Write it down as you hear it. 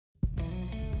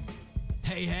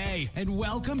Hey, and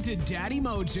welcome to Daddy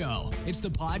Mojo. It's the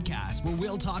podcast where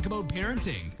we'll talk about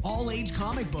parenting, all-age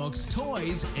comic books,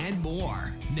 toys, and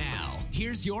more. Now,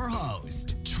 here's your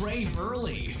host, Trey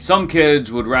Burley. Some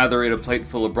kids would rather eat a plate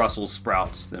full of Brussels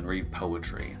sprouts than read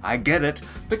poetry. I get it,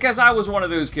 because I was one of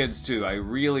those kids too. I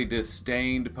really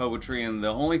disdained poetry, and the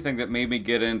only thing that made me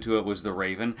get into it was The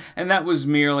Raven, and that was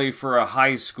merely for a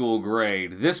high school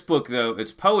grade. This book, though,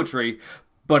 it's poetry,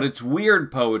 but it's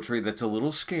weird poetry that's a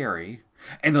little scary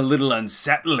and a little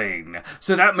unsettling.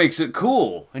 So that makes it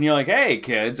cool. And you're like, hey,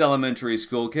 kids, elementary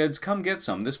school kids, come get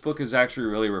some. This book is actually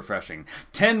really refreshing.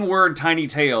 10-word tiny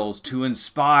tales to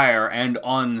inspire and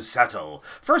unsettle.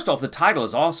 First off, the title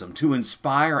is awesome. To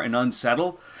inspire and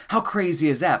unsettle. How crazy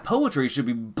is that? Poetry should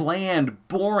be bland,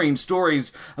 boring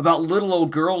stories about little old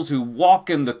girls who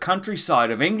walk in the countryside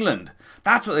of England.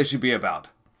 That's what they should be about.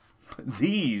 But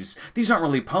these aren't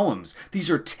really poems.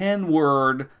 These are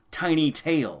 10-word tiny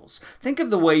tales. Think of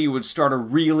the way you would start a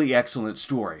really excellent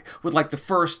story with like the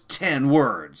first 10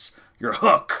 words. Your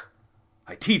hook.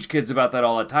 I teach kids about that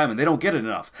all the time and they don't get it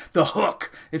enough. The hook.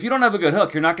 If you don't have a good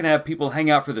hook, you're not going to have people hang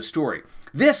out for the story.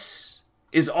 This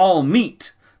is all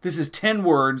meat. This is 10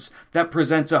 words that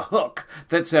presents a hook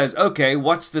that says, okay,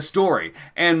 what's the story?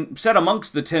 And set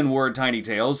amongst the 10-word tiny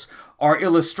tales are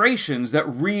illustrations that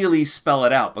really spell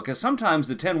it out. Because sometimes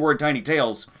the 10-word tiny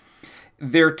tales,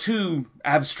 they're too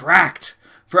abstract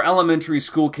for elementary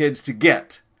school kids to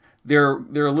get. They're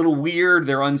a little weird,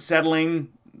 they're unsettling.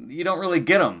 You don't really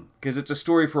get them because it's a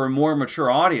story for a more mature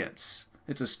audience.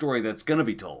 It's a story that's going to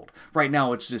be told. Right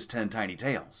now it's just 10 tiny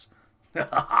tales.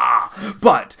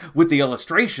 But with the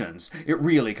illustrations, it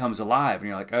really comes alive, and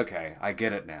you're like, okay, I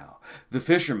get it now. The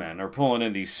fishermen are pulling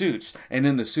in these suits, and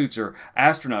in the suits are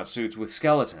astronaut suits with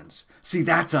skeletons. See,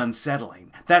 that's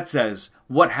unsettling. That says,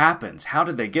 what happens? How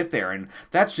did they get there? And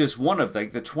that's just one of the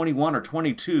 21 or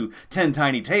 22 10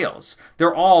 tiny tales.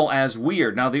 They're all as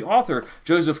weird. Now, the author,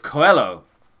 Joseph Coelho,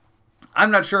 I'm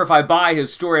not sure if I buy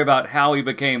his story about how he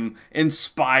became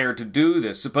inspired to do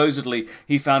this. Supposedly,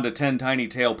 he found a 10 tiny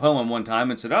tale poem one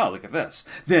time and said, oh, look at this.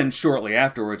 Then, shortly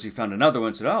afterwards, he found another one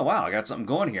and said, oh, wow, I got something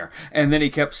going here. And then he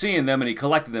kept seeing them and he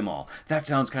collected them all. That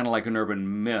sounds kind of like an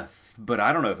urban myth, but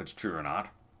I don't know if it's true or not.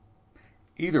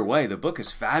 Either way, the book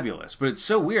is fabulous, but it's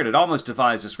so weird it almost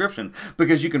defies description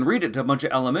because you can read it to a bunch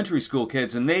of elementary school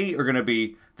kids and they're going to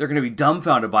be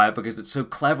dumbfounded by it because it's so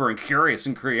clever and curious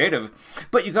and creative.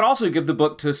 But you could also give the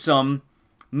book to some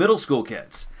middle school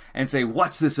kids and say,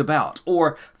 what's this about?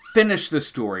 Or finish the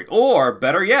story. Or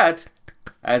better yet,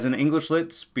 as an English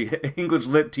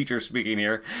lit teacher speaking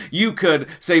here, you could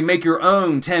say, make your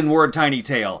own 10-word tiny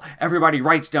tale. Everybody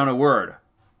writes down a word.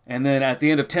 And then at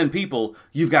the end of 10 people,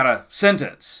 you've got a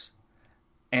sentence.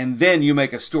 And then you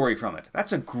make a story from it.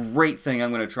 That's a great thing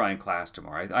I'm going to try in class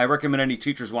tomorrow. I recommend any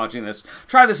teachers watching this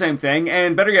try the same thing.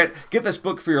 And better yet, get this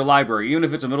book for your library. Even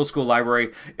if it's a middle school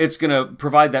library, it's going to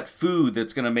provide that food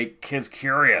that's going to make kids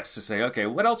curious to say, okay,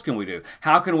 what else can we do?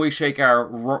 How can we shake our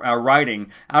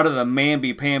writing out of the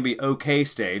mamby-pamby okay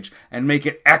stage and make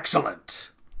it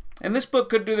excellent? And this book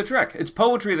could do the trick. It's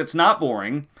poetry that's not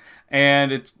boring.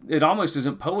 And it almost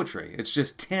isn't poetry. It's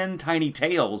just 10 tiny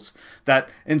tales that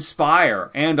inspire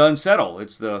and unsettle.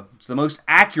 It's the most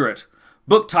accurate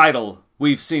book title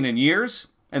we've seen in years.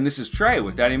 And this is Trey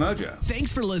with Daddy Mojo.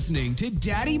 Thanks for listening to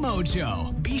Daddy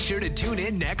Mojo. Be sure to tune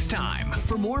in next time.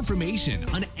 For more information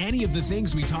on any of the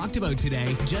things we talked about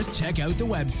today, just check out the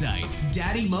website,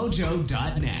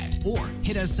 daddymojo.net, or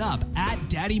hit us up at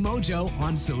Daddy Mojo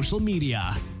on social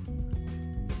media.